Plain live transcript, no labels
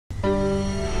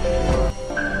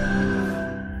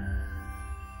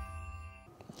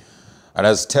And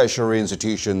as tertiary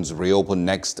institutions reopen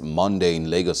next Monday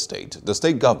in Lagos State, the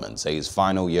state government says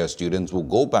final year students will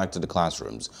go back to the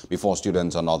classrooms before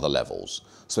students on other levels.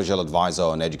 Special advisor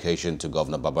on education to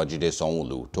Governor Babajide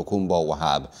Sanwo-Olu, Tokunbo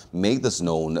Wahab, made this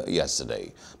known yesterday.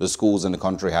 The schools in the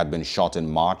country had been shut in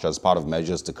March as part of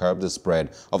measures to curb the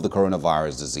spread of the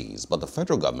coronavirus disease, but the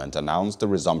federal government announced the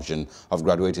resumption of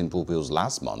graduating pupils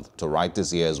last month to write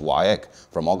this year's WAEC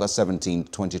from August 17,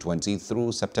 2020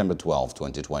 through September 12,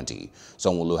 2020.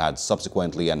 Sanwo-Olu had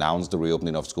subsequently announced the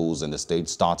reopening of schools in the state,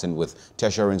 starting with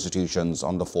tertiary institutions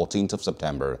on the 14th of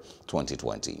September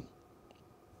 2020.